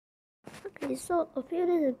So a few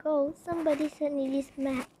days ago, somebody sent me this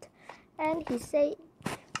map, and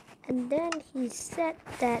then he said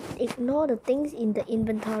that ignore the things in the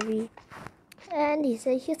inventory. And he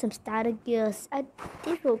said here's some starter gears.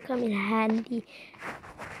 This will come in handy.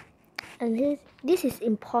 And this is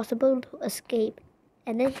impossible to escape.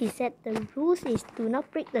 And then he said the rules is do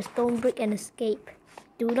not break the stone brick and escape.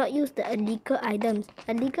 Do not use the illegal items.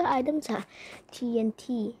 Illegal items are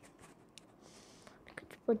TNT.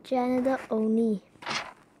 For janitor only.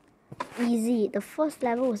 Easy. The first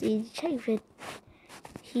level was easy. Check if it.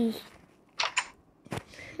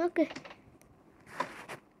 Okay.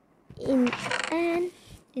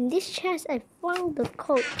 In this chest I found the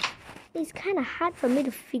code. It's kind of hard for me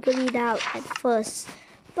to figure it out at first,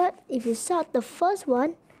 but if you saw the first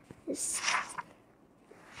one, it's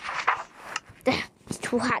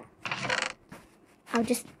too hard. I'll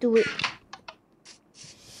just do it.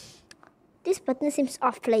 This button seems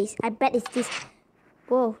off place. I bet it's this.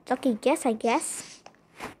 Whoa, lucky guess, I guess.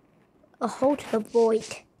 A hole to the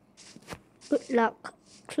void. Good luck.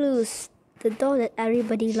 Clues. The door that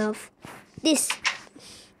everybody loves. This.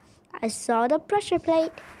 I saw the pressure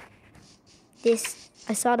plate.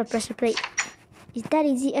 I saw the pressure plate. It's that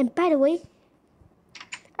easy. And by the way,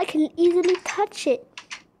 I can easily touch it.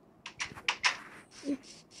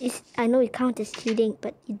 I know it counts as cheating,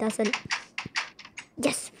 but it doesn't.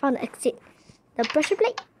 Yes, found the exit. The pressure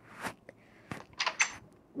plate.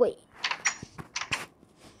 Wait.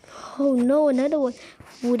 Oh no, another one.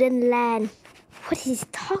 Wooden land. What is he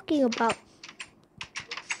talking about?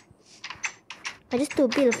 I just do a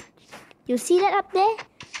bit of... You see that up there?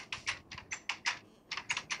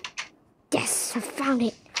 Yes, I found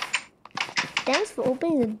it. Thanks for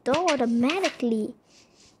opening the door automatically.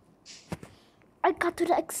 I got to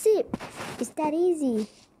the exit. It's that easy.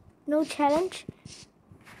 No challenge.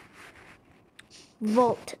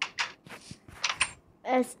 Vault.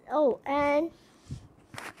 And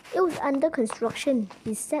it was under construction.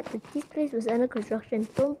 He said that this place was under construction.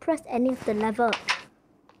 Don't press any of the lever.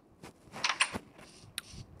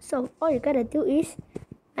 So all you gotta do is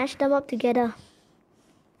mash them up together.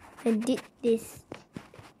 I did this.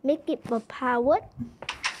 Make it more powered.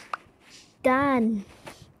 Done.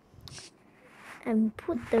 And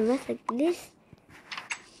put the rest like this.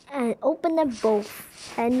 And open them both.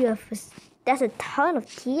 And you have that's a ton of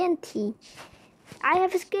TNT. I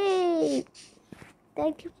have escaped.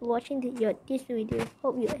 Thank you for watching this video.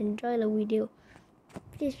 Hope you enjoy the video.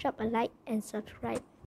 Please drop a like and subscribe.